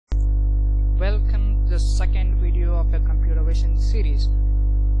second video of a computer vision series.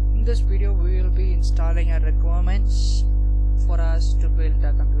 In this video we will be installing a requirements for us to build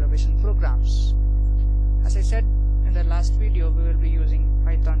the computer vision programs. As I said in the last video, we will be using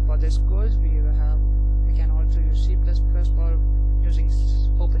Python for this course. We can also use C++ for using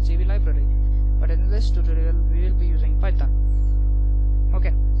OpenCV library, but in this tutorial we will be using Python.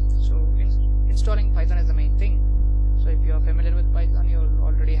 Okay, so installing Python is the main thing. So if you are familiar with Python, you will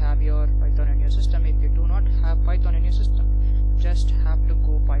already have your Python in your system. If you do not have Python in your system, just have to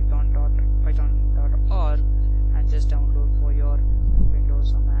go python.org and just download for your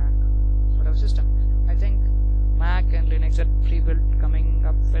Windows or Mac whatever system. I think Mac and Linux are pre-built coming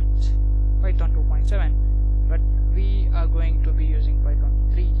up with Python 2.7, but we are going to be using Python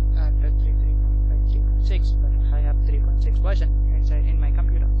 3 after 3.6, but I have 3.6 version inside in my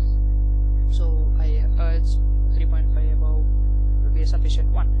computer. So I urge 3.5 above will be a sufficient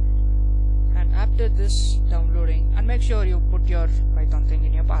one. And after this downloading, and make sure you put your Python thing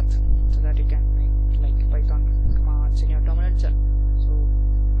in your path so that you can make like Python commands in your terminal itself. So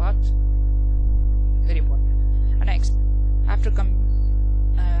path, very important. And next, after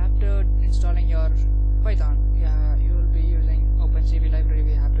installing your Python, you will be using OpenCV library.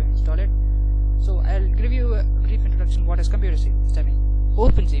 We have to install it. So I'll give you a brief introduction. What is computer CV?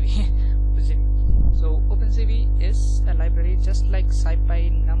 OpenCV. So OpenCV is a library just like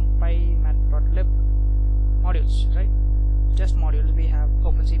SciPy, NumPy, Matplotlib modules, right? Just modules. We have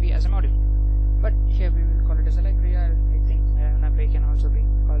OpenCV as a module, but here we will call it as a library. I think NumPy can also be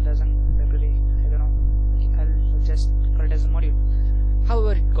called as a library. I don't know. I'll just call it as a module.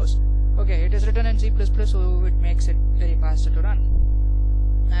 However it goes. Okay, it is written in C++, so it makes it very faster to run.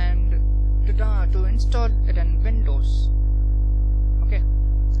 And to install it in Windows, okay,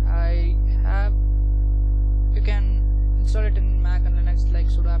 you can install it in Mac and Linux like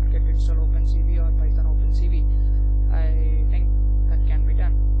sudo apt-get install OpenCV or Python OpenCV. I think that can be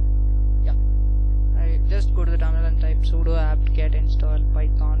done. Yeah, I just go to the terminal and type sudo apt-get install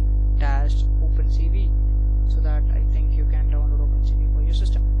Python -OpenCV, so that I think you can download OpenCV for your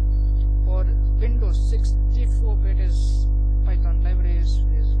system. For Windows 64-bit is Python libraries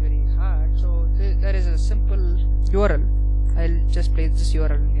is very hard, so there is a simple URL. I'll just place this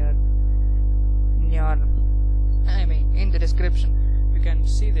URL in the description. You can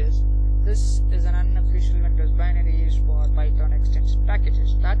see this. This is an unofficial Windows binaries for Python extension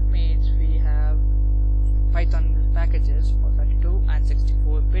packages. That means we have Python packages for 32 and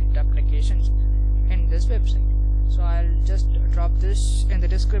 64-bit applications in this website. So I'll just drop this in the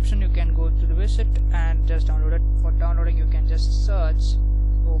description. You can go to the visit and just download it. For downloading, you can just search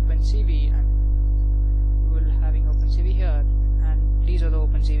OpenCV, and you will having OpenCV here, and these are the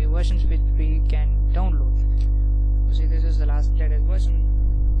OpenCV versions which we can download. You see, this is the last latest version,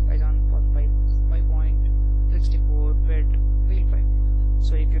 Python for 5.64-bit real file.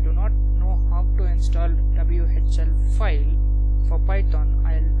 So if you do not know how to install WHL file for Python,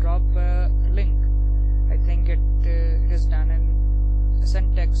 I'll drop a link. I think it is done in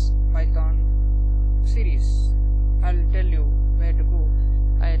Syntax Python series. I'll tell you where to go,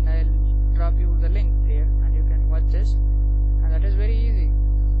 and I'll drop you the link there, and you can watch this. And that is very easy.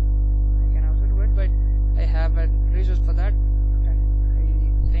 I can also do it, but I have a resource for that, and I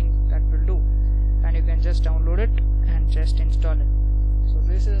think that will do. And you can just download it and just install it. So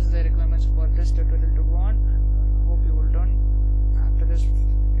this is the requirements for this tutorial to go on. I hope you will done. After this,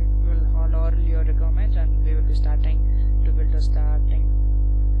 it will hold all your requirements, and we will be starting to build a starting.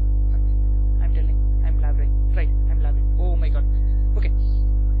 I'm blabbering. Right, I'm blabbering. Oh my god. Okay.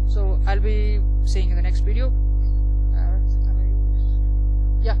 So I'll be seeing you in the next video.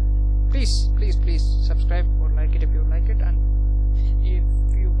 Yeah, please subscribe or like it if you like it, and if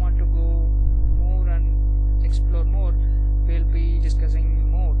you want to go more and explore more, we'll be discussing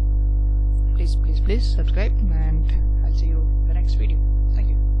more. Please subscribe, and I'll see you